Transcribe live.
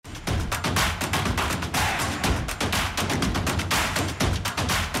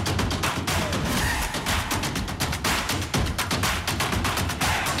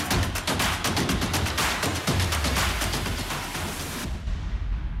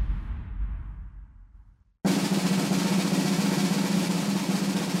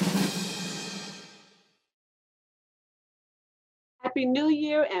Happy New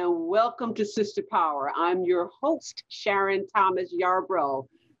Year and welcome to Sister Power. I'm your host, Sharon Thomas Yarbrough.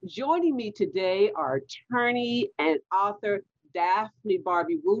 Joining me today are attorney and author Daphne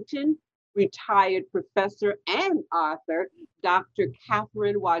Barbie Wooten, retired professor and author Dr.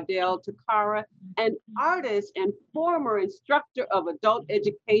 Catherine Waddell Takara, and artist and former instructor of adult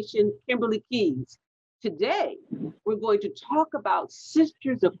education, Kimberly Keys. Today, we're going to talk about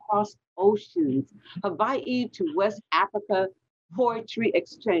Sisters Across Oceans, Hawaii to West Africa Poetry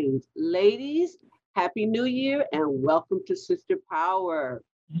Exchange. Ladies, Happy New Year and welcome to Sister Power.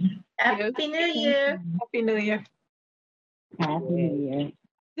 Happy New Year. Happy New Year. Happy New Year.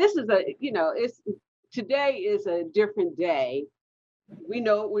 This is today is a different day. We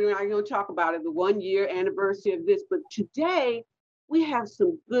know we're not going to talk about it, the 1 year anniversary of this, but today we have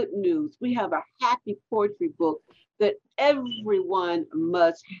some good news. We have a happy poetry book that everyone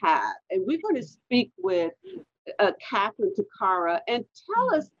must have. And we're going to speak with Catherine Takara and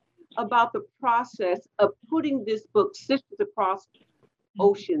tell us about the process of putting this book, Sisters Across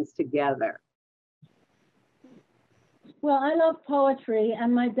Oceans, together. Well, I love poetry,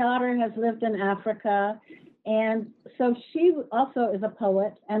 and my daughter has lived in Africa, and so she also is a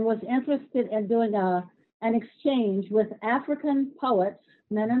poet and was interested in doing an exchange with African poets,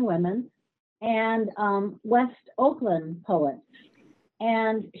 men and women, and West Oakland poets.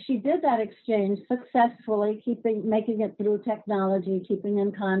 And she did that exchange successfully, making it through technology, keeping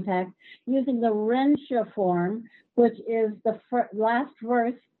in contact, using the Rensha form, which is the last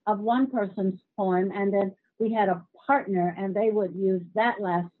verse of one person's poem, and then we had a partner, and they would use that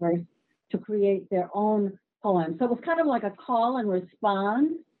last verse to create their own poem. So it was kind of like a call and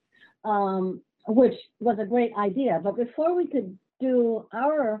response, which was a great idea. But before we could do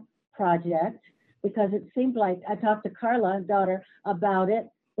our project, because it seemed like I talked to Carla, daughter, about it,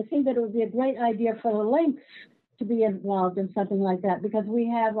 it seemed that it would be a great idea for the Links to be involved in something like that, because we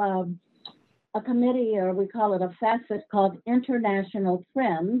have a committee, or we call it a facet, called International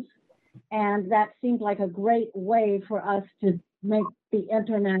Friends. And that seemed like a great way for us to make the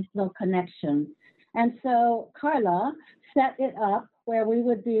international connection. And so Carla set it up where we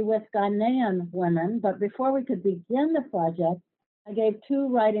would be with Ghanaian women. But before we could begin the project, I gave 2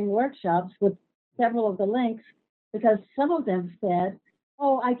 writing workshops with several of the Links, because some of them said,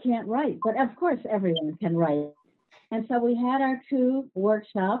 oh, I can't write. But of course, everyone can write. And so we had our 2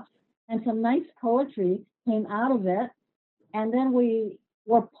 workshops, and some nice poetry came out of it. And then we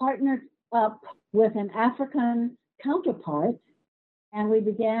were partnered up with an African counterpart, and we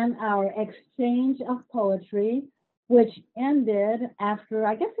began our exchange of poetry, which ended after,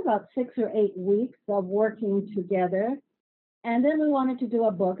 I guess, about 6 or 8 weeks of working together. And then we wanted to do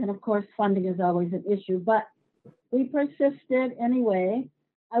a book, and of course, funding is always an issue, but we persisted anyway.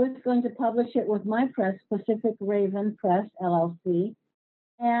 I was going to publish it with my press, Pacific Raven Press, LLC,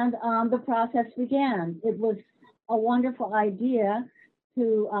 and the process began. It was a wonderful idea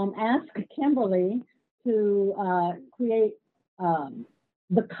to ask Kimberly to create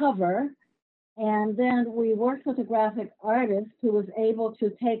the cover. And then we worked with a graphic artist who was able to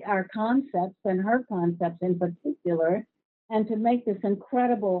take our concepts, and her concepts in particular, and to make this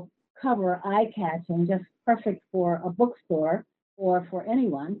incredible cover eye-catching, just perfect for a bookstore or for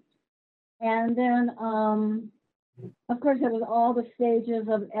anyone. And then, of course, it was all the stages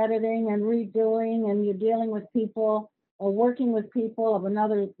of editing and redoing, and you're dealing with people or working with people of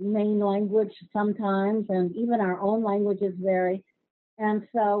another main language sometimes, and even our own languages vary. And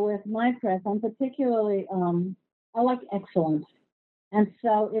so with my press, I'm particularly, I like excellence. And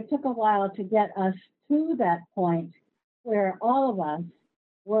so it took a while to get us to that point where all of us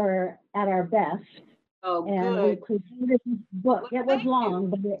were at our best. Oh, and good. we created this book. Well, It was thank you. long,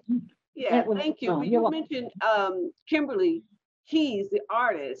 but Yeah, it was thank you. long. Well, You're you welcome. mentioned Kimberly Keys, the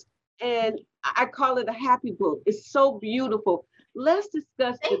artist, and I call it a happy book. It's so beautiful. Let's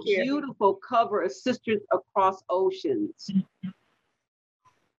discuss the Thank you. beautiful cover of Sisters Across Oceans.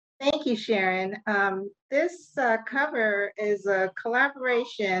 Thank you, Sharon. This cover is a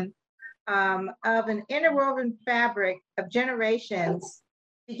collaboration of an interwoven fabric of generations.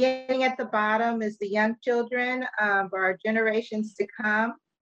 Beginning at the bottom is the young children of our generations to come.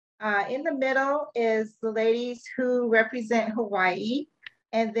 In the middle is the ladies who represent Hawaii.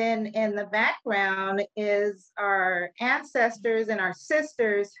 And then in the background is our ancestors and our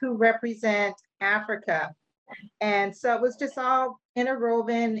sisters who represent Africa. And so it was just all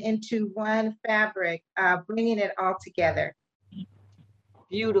interwoven into one fabric, bringing it all together.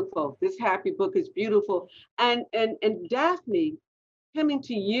 Beautiful. This happy book is beautiful. And Daphne, coming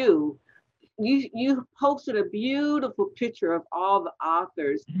to you, you posted a beautiful picture of all the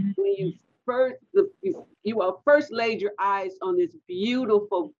authors when you first laid your eyes on this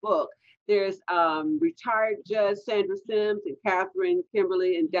beautiful book. There's retired Judge Sandra Sims and Catherine,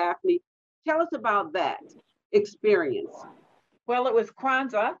 Kimberly, and Daphne. Tell us about that experience. Well, it was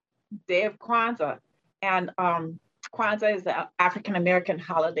Kwanzaa, Day of Kwanzaa, and Kwanzaa is the African American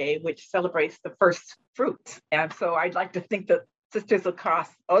holiday which celebrates the first fruits. And so I'd like to think that Sisters Across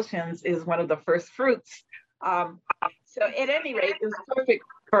Oceans is one of the first fruits. So at any rate, it was perfect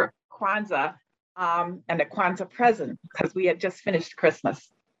for Kwanzaa and a Kwanzaa present because we had just finished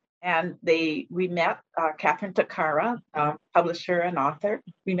Christmas. And we met Catherine Takara, publisher and author.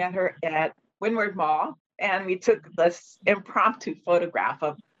 We met her at Windward Mall, and we took this impromptu photograph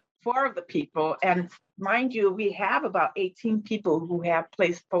of 4 of the people. And mind you, we have about 18 people who have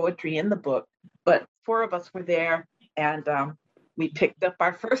placed poetry in the book, but 4 of us were there, and we picked up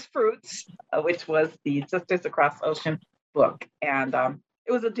our first fruits, which was the Sisters Across Ocean book. And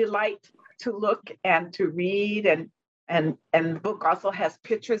it was a delight to look and to read, and the book also has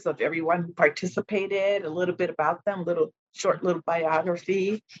pictures of everyone who participated, a little bit about them, short little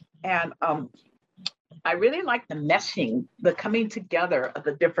biography. And I really like the meshing, the coming together of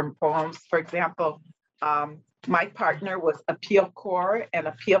the different poems. For example, my partner was Appeal Kaur, and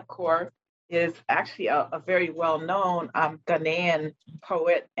Appeal Kaur is actually a very well-known Ghanaian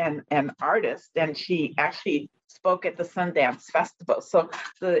poet and artist, and she actually spoke at the Sundance Festival. So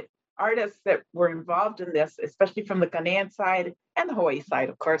the artists that were involved in this, especially from the Ghanaian side and the Hawaii side,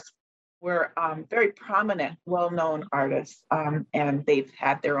 of course, were very prominent, well-known artists, and they've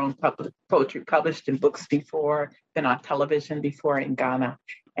had their own poetry published in books before, been on television before in Ghana.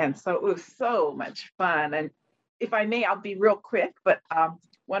 And so it was so much fun. And if I may, I'll be real quick, but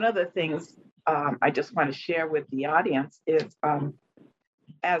one of the things I just want to share with the audience is,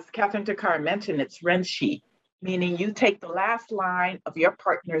 as Catherine Takara mentioned, it's Renshi, meaning you take the last line of your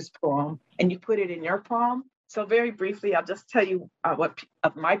partner's poem and you put it in your poem. So very briefly, I'll just tell you what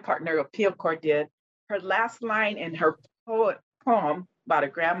my partner, Appeal Kaur, did. Her last line in her poem about a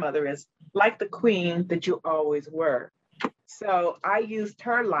grandmother is, like the queen that you always were. So I used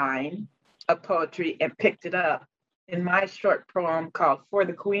her line of poetry and picked it up in my short poem called For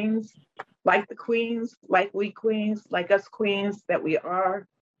the Queens. Like the queens, like we queens, like us queens that we are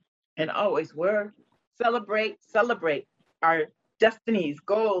and always were. Celebrate our destinies,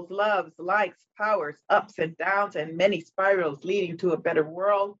 goals, loves, likes, powers, ups and downs, and many spirals leading to a better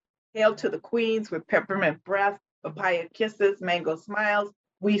world. Hail to the queens with peppermint breath, papaya kisses, mango smiles.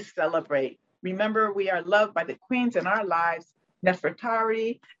 We celebrate. Remember, we are loved by the queens in our lives.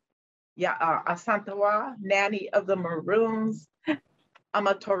 Nefertari, Asantewa, Nanny of the Maroons,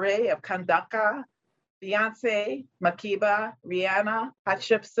 Amatore of Kandaka, Beyonce, Makeba, Rihanna,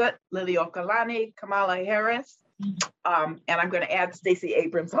 Hatshepsut, Liliuokalani, Kamala Harris, and I'm going to add Stacey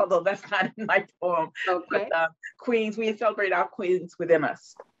Abrams, although that's not in my poem. Okay. But queens, we celebrate our queens within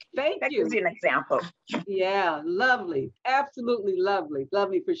us. Thank That you. gives you an example. Yeah, lovely. Absolutely lovely.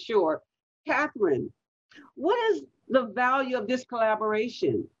 Lovely for sure. Catherine, what is the value of this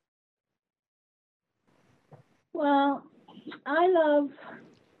collaboration? Well, I love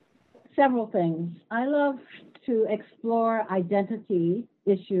several things. I love to explore identity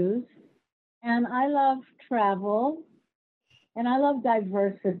issues, and I love travel, and I love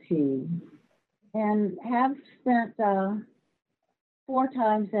diversity, and have spent 4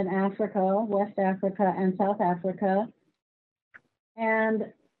 times in Africa, West Africa and South Africa,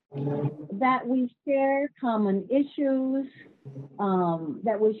 and that we share common issues,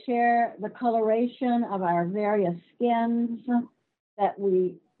 that we share the coloration of our various skins, that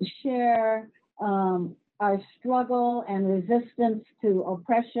we share our struggle and resistance to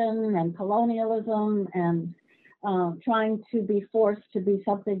oppression and colonialism and trying to be forced to be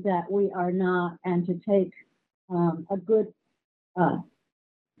something that we are not, and to take a good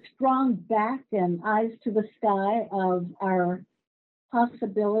strong back and eyes to the sky of our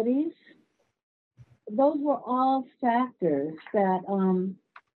possibilities. Those were all factors that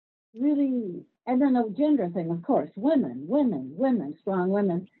really, and then a gender thing, of course, women, strong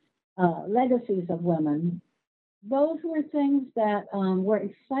women, legacies of women. Those were things that were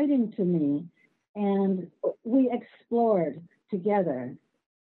exciting to me, and we explored together,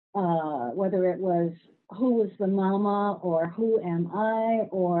 whether it was who was the mama, or who am I,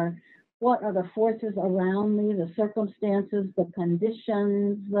 or what are the forces around me, the circumstances, the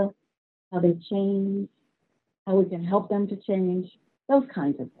conditions, how they change, how we can help them to change, those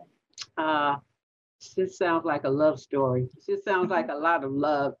kinds of things. This sounds like a love story. This sounds like a lot of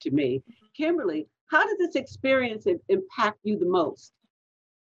love to me. Kimberly, how did this experience impact you the most?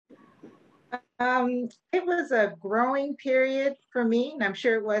 It was a growing period for me, and I'm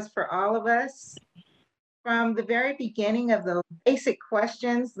sure it was for all of us. From the very beginning of the basic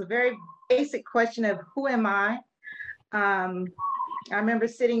questions, the very basic question of who am I? I remember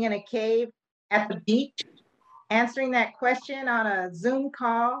sitting in a cave at the beach, answering that question on a Zoom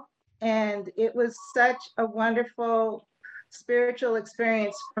call, and it was such a wonderful spiritual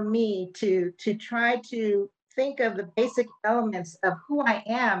experience for me to try to think of the basic elements of who I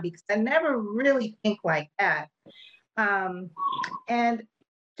am because I never really think like that. And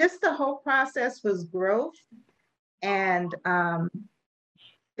just the whole process was growth and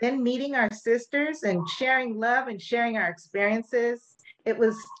then meeting our sisters and sharing love and sharing our experiences. It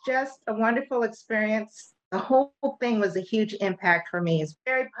was just a wonderful experience. The whole thing was a huge impact for me. It's a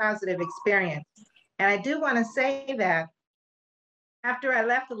very positive experience. And I do want to say that after I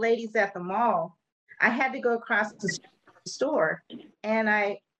left the ladies at the mall, I had to go across the store and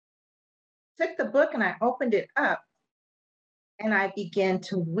I took the book and I opened it up and I began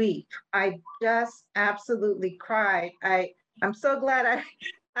to weep. I just absolutely cried. I'm so glad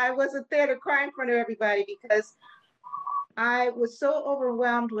I wasn't there to cry in front of everybody because I was so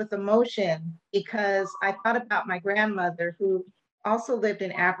overwhelmed with emotion because I thought about my grandmother who also lived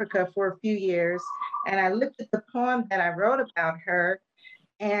in Africa for a few years. And I looked at the poem that I wrote about her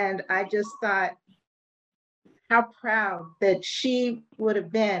and I just thought how proud that she would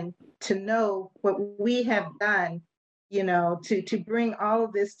have been to know what we have done, to bring all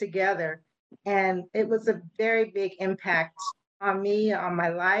of this together. And it was a very big impact on me, on my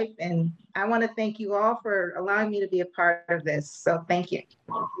life. And I want to thank you all for allowing me to be a part of this. So thank you.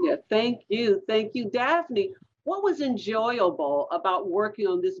 Yeah, thank you. Thank you. Daphne, what was enjoyable about working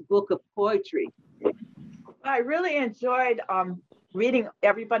on this book of poetry? I really enjoyed reading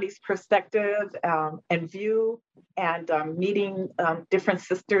everybody's perspective and view and meeting different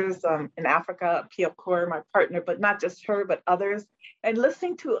sisters in Africa, Pia Core, my partner, but not just her, but others. And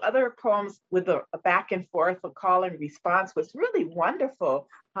listening to other poems with a back and forth, a call and response was really wonderful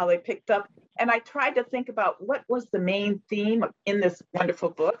how they picked up. And I tried to think about what was the main theme in this wonderful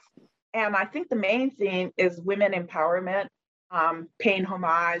book. And I think the main theme is women empowerment, paying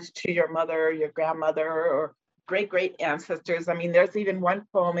homage to your mother, your grandmother, or great ancestors. I mean, there's even one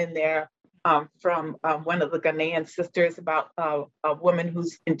poem in there from one of the Ghanaian sisters about a woman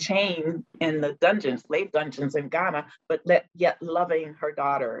who's in chains in the dungeons, slave dungeons in Ghana, but yet loving her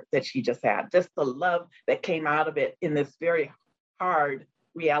daughter that she just had. Just the love that came out of it in this very hard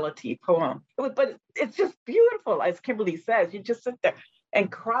reality poem. But it's just beautiful, as Kimberly says. You just sit there and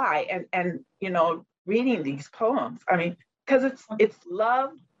cry and reading these poems. I mean, because it's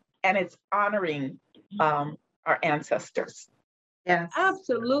love and it's honoring our ancestors. Yes.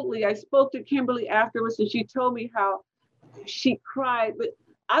 Absolutely. I spoke to Kimberly afterwards and she told me how she cried, but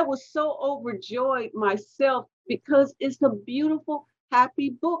I was so overjoyed myself because it's a beautiful,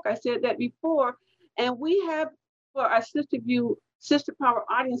 happy book. I said that before. And we have for our Sister Power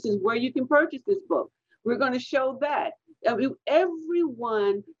audiences where you can purchase this book. We're going to show that. I mean,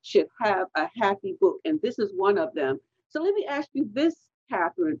 everyone should have a happy book, and this is one of them. So let me ask you this,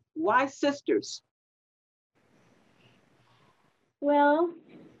 Catherine, why sisters? Well,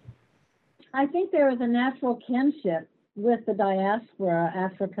 I think there is a natural kinship with the diaspora,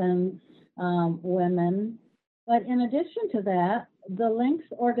 African women. But in addition to that, the Links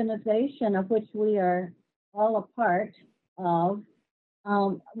organization, of which we are all a part of,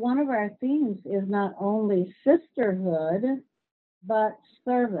 one of our themes is not only sisterhood, but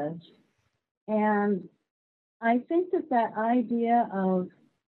service. And I think that idea of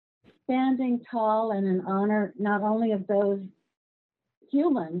standing tall and in honor not only of those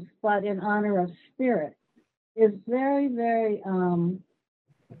humans, but in honor of spirit is very, very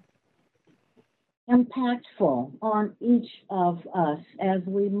impactful on each of us as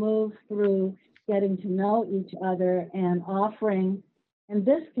we move through getting to know each other and offering, in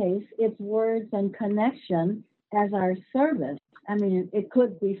this case, it's words and connection as our service. I mean, it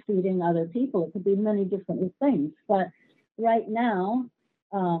could be feeding other people. It could be many different things. But right now,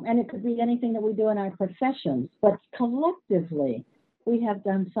 and it could be anything that we do in our professions, but collectively, we have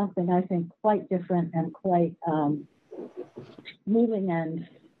done something, I think, quite different and quite moving and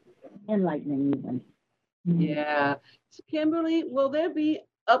enlightening even. Yeah. Kimberly, will there be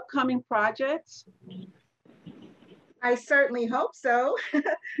upcoming projects? I certainly hope so.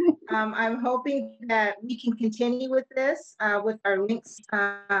 I'm hoping that we can continue with this with our links,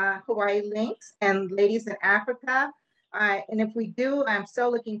 Hawaii links and Ladies in Africa. And if we do, I'm so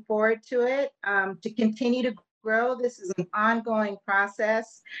looking forward to it, to continue to grow. This is an ongoing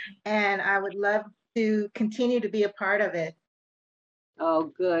process, and I would love to continue to be a part of it.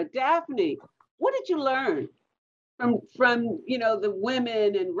 Oh, good. Daphne, what did you learn from the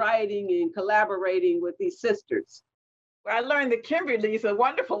women and writing and collaborating with these sisters? Well, I learned that Kimberly is a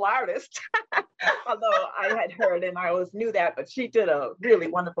wonderful artist, although I had heard and I always knew that, but she did a really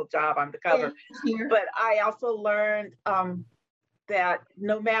wonderful job on the cover. Here. But I also learned that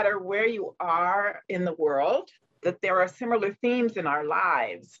no matter where you are in the world, that there are similar themes in our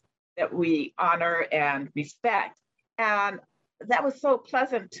lives that we honor and respect. And that was so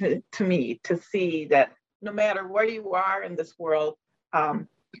pleasant to me to see that no matter where you are in this world,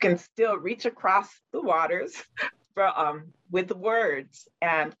 you can still reach across the waters with the words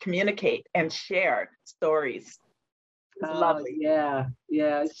and communicate and share stories. It's lovely. Yeah,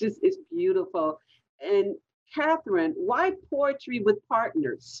 yeah. It's beautiful. And Catherine, why poetry with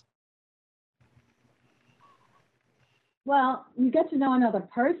partners? Well, you get to know another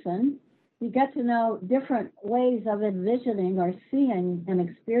person. You get to know different ways of envisioning or seeing and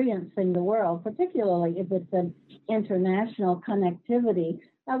experiencing the world, particularly if it's an international connectivity.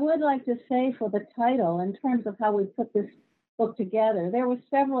 I would like to say for the title, in terms of how we put this book together, there were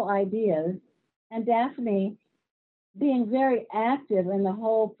several ideas, and Daphne, being very active in the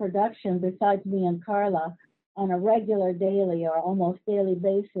whole production, besides me and Carla, on a regular daily or almost daily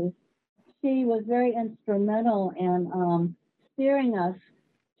basis, she was very instrumental in steering us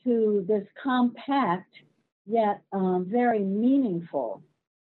to this compact yet very meaningful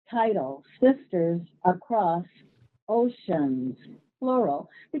title, Sisters Across Oceans, plural,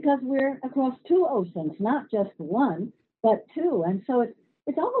 because we're across two oceans, not just one, but two. And so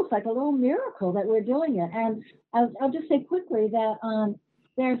it's almost like a little miracle that we're doing it. And I'll just say quickly that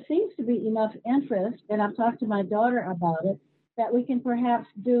there seems to be enough interest, and I've talked to my daughter about it, that we can perhaps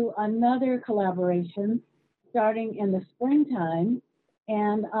do another collaboration starting in the springtime,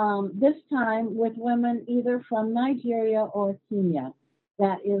 and this time with women either from Nigeria or Kenya.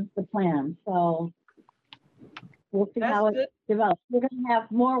 That is the plan. So we'll see how it develops. We're going to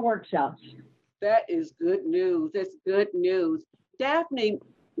have more workshops. That is good news. That's good news. Daphne,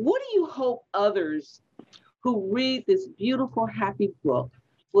 what do you hope others who read this beautiful, happy book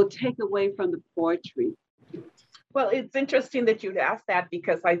will take away from the poetry? Well, it's interesting that you'd ask that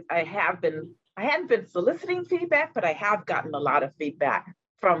because I hadn't been soliciting feedback, but I have gotten a lot of feedback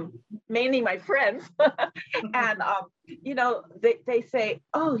from mainly my friends. And, they say,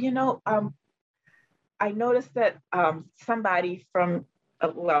 oh, I noticed that somebody from,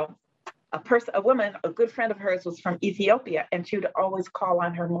 a woman, a good friend of hers was from Ethiopia, and she would always call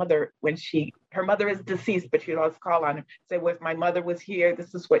on her mother when her mother is deceased, but she'd always call on her, say, well, if my mother was here,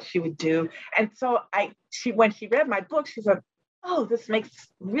 this is what she would do. And so when she read my book, she said, oh, this makes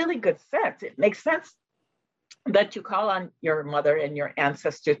really good sense. It makes sense that you call on your mother and your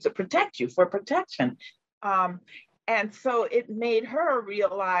ancestors to protect you, for protection. And so it made her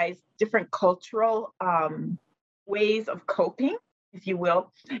realize different cultural ways of coping, if you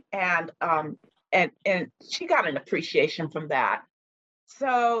will, and she got an appreciation from that.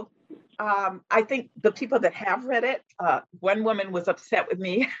 So I think the people that have read it, one woman was upset with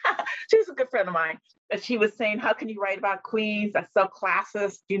me. She was a good friend of mine, but she was saying, "How can you write about queens? That's so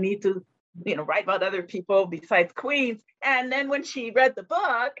classist. You need to, write about other people besides queens." And then when she read the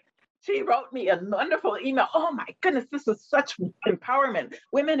book, she wrote me a wonderful email. Oh my goodness, this is such empowerment,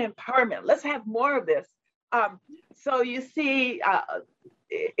 women empowerment. Let's have more of this. So you see,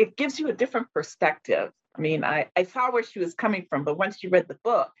 it gives you a different perspective. I mean, I saw where she was coming from, but once she read the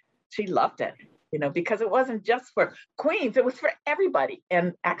book, she loved it, because it wasn't just for queens, it was for everybody.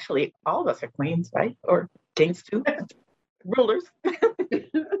 And actually, all of us are queens, right? Or kings too, rulers.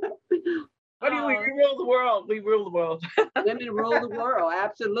 What do we rule the world? We rule the world. Women rule the world,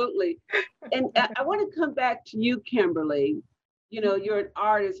 absolutely. And I want to come back to you, Kimberly. You're an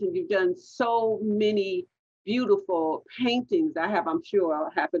artist and you've done so many beautiful paintings. I have, I'm sure,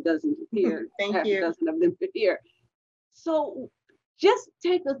 half a dozen here. Thank you. A dozen of them here. So just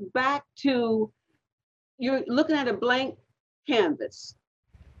take us back to, you're looking at a blank canvas.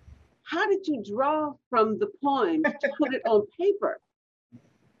 How did you draw from the poem to put it on paper?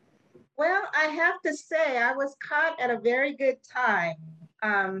 Well, I have to say, I was caught at a very good time.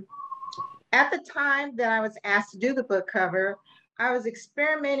 At the time that I was asked to do the book cover, I was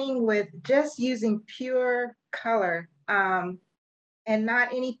experimenting with just using pure color and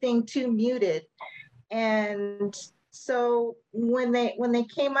not anything too muted. And so when they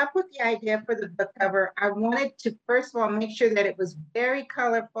came up with the idea for the book cover, I wanted to, first of all, make sure that it was very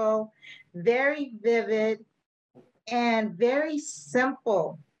colorful, very vivid, and very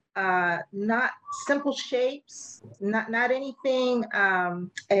simple. not simple shapes, not anything,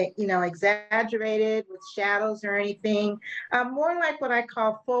 exaggerated with shadows or anything. More like what I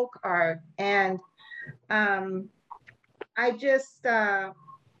call folk art. And I just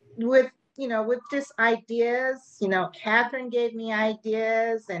with just ideas, Catherine gave me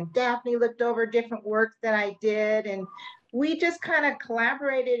ideas, and Daphne looked over different work that I did, and we just kind of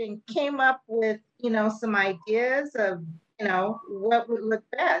collaborated and came up with, some ideas of, what would look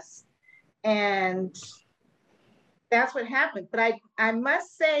best. And that's what happened. But I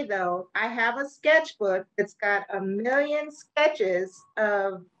must say, though, I have a sketchbook that's got 1,000,000 sketches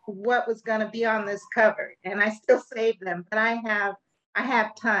of what was going to be on this cover, and I still save them. But I have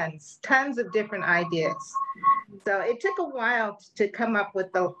tons of different ideas. So it took a while to come up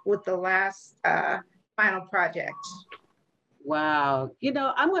with the last final project. Wow.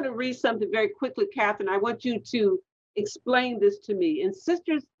 I'm going to read something very quickly, Catherine. I want you to explain this to me.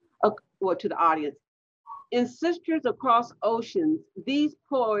 To the audience. In Sisters Across Oceans, these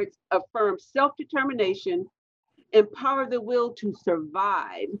poets affirm self-determination, empower the will to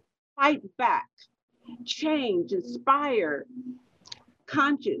survive, fight back, change, inspire,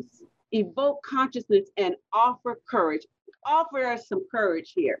 evoke consciousness, and offer courage. Offer us some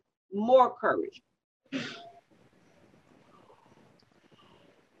courage here, more courage.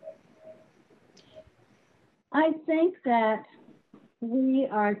 I think that we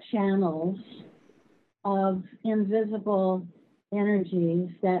are channels of invisible energies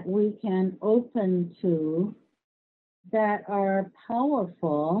that we can open to, that are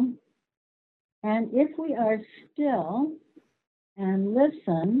powerful. And if we are still and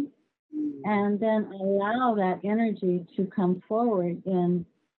listen, and then allow that energy to come forward in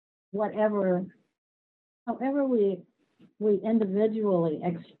however we individually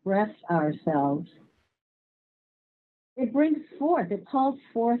express ourselves, it calls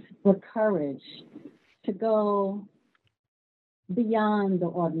forth the courage to go beyond the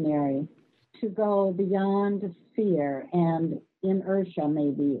ordinary, to go beyond fear and inertia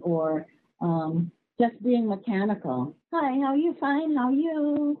maybe, or just being mechanical. Hi, how are you? Fine, how are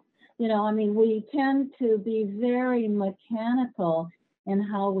you? We tend to be very mechanical in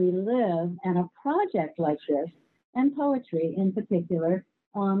how we live, and a project like this, and poetry in particular,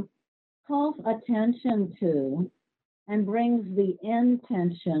 calls attention to and brings the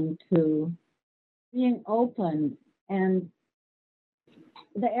intention to being open. And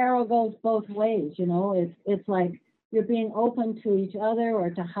the arrow goes both ways, it's like you're being open to each other or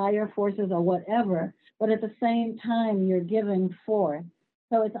to higher forces or whatever, but at the same time you're giving forth.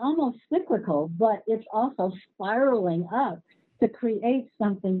 So it's almost cyclical, but it's also spiraling up to create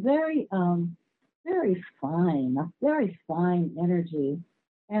something very, very fine, a very fine energy.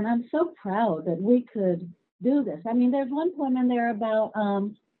 And I'm so proud that we could do this. There's one poem in there about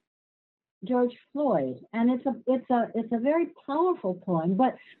George Floyd, and it's a very powerful poem.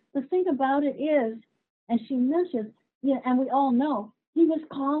 But the thing about it is, and she mentions, and we all know, he was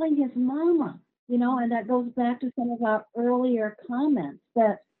calling his mama, and that goes back to some of our earlier comments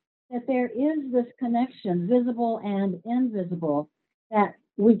that there is this connection, visible and invisible, that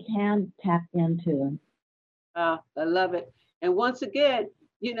we can tap into. I love it. And once again,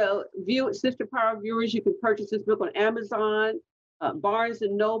 Sister Power viewers, you can purchase this book on Amazon, Barnes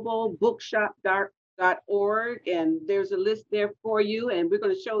and Noble, bookshop.org, and there's a list there for you. And we're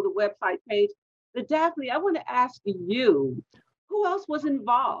going to show the website page. But Daphne, I want to ask you, who else was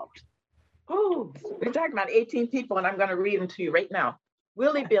involved? Oh, we're talking about 18 people, and I'm going to read them to you right now.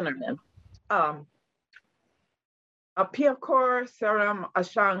 Willie Binnerman, Apiakor Seram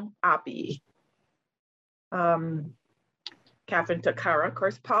Ashang Api, Catherine Takara, of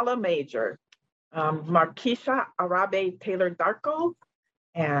course, Paula Major, Marquisha Arabe Taylor Darko,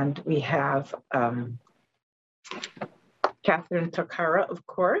 and we have Catherine Takara, of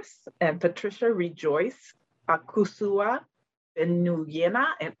course, and Patricia Rejoice Akusua Benuyena.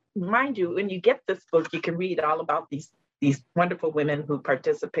 And mind you, when you get this book, you can read all about these wonderful women who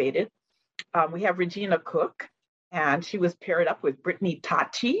participated. We have Regina Cook, and she was paired up with Brittany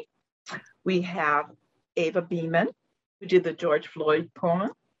Tachi. We have Ava Beeman, who did the George Floyd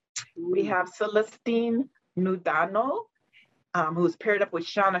poem. We have Celestine Nudano, who was paired up with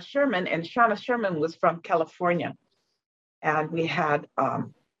Shauna Sherman, and Shauna Sherman was from California. And we had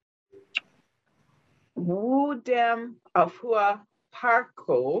Wudem Afua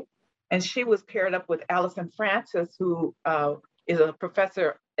Parko, and she was paired up with Allison Francis, who is a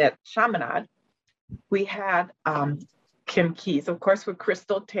professor at Chaminade. We had Kim Keys, of course, with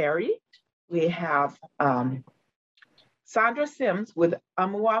Crystal Terry. We have Sandra Sims with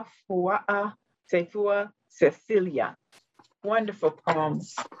Amua Fua'a Sefua Cecilia. wonderful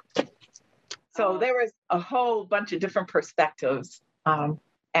poems. So there was a whole bunch of different perspectives,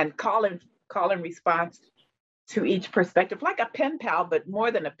 and call and response to each perspective, like a pen pal, but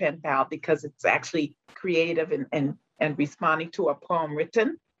more than a pen pal because it's actually creative and responding to a poem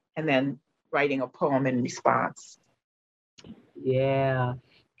written and then writing a poem in response. Yeah.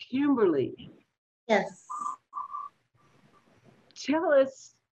 Kimberly, Yes. tell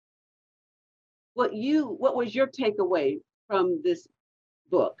us what was your takeaway from this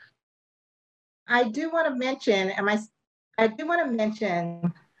book? I do want to mention,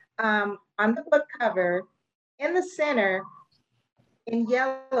 on the book cover, in the center, in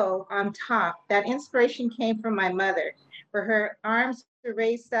yellow on top, that inspiration came from my mother, where her arms were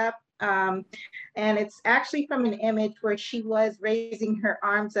raised up. And it's actually from an image where she was raising her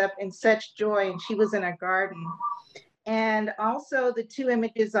arms up in such joy, and she was in a garden. And also the two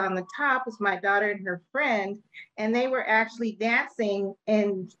images on the top was my daughter and her friend, and they were actually dancing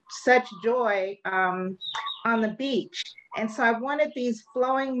in such joy on the beach. And so I wanted these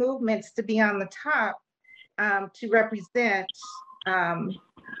flowing movements to be on the top to represent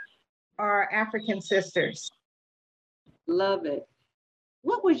our African sisters. Love it.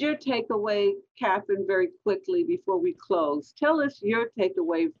 What was your takeaway, Catherine, very quickly before we close? Tell us your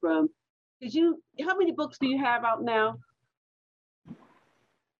takeaway from, how many books do you have out now?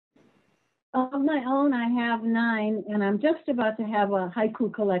 Of my own, I have 9, and I'm just about to have a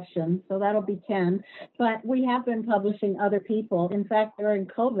haiku collection, so that'll be 10. But we have been publishing other people. In fact, during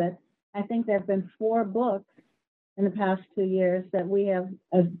COVID, I think there have been 4 books in the past 2 years that we have,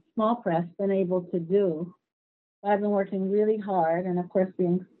 as small press, been able to do. I've been working really hard, and of course,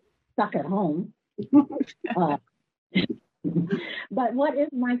 being stuck at home. But what is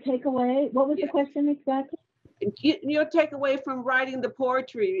my takeaway? What was the question exactly? Your takeaway from writing the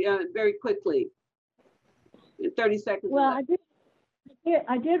poetry very quickly, in 30 seconds. Well,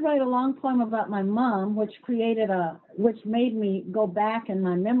 I did write a long poem about my mom, which made me go back in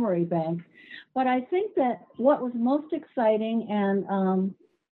my memory bank. But I think that what was most exciting and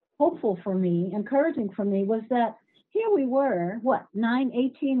hopeful for me, encouraging for me, was that here we were,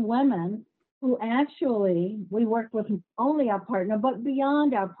 18 women who actually, we worked with only our partner, but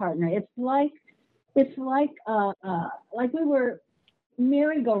beyond our partner. It's like we were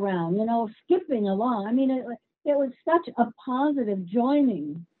merry-go-round, skipping along. I mean, it was such a positive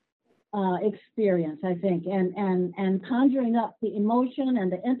joining experience, I think, and conjuring up the emotion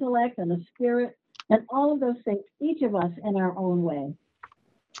and the intellect and the spirit and all of those things, each of us in our own way.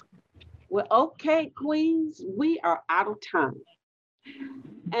 Well, okay, Queens, we are out of time.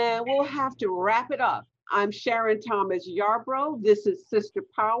 And we'll have to wrap it up. I'm Sharon Thomas Yarbrough. This is Sister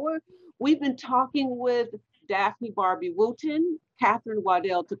Power. We've been talking with Daphne Barbie Wooten, Catherine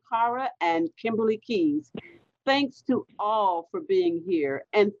Waddell Takara, and Kimberly Keys. Thanks to all for being here.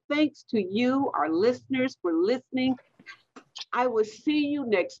 And thanks to you, our listeners, for listening. I will see you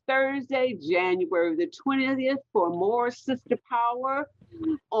next Thursday, January the 20th, for more Sister Power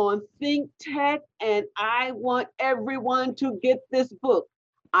on Think Tech. And I want everyone to get this book.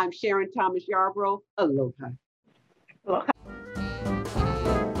 I'm Sharon Thomas Yarbrough. Aloha. Aloha.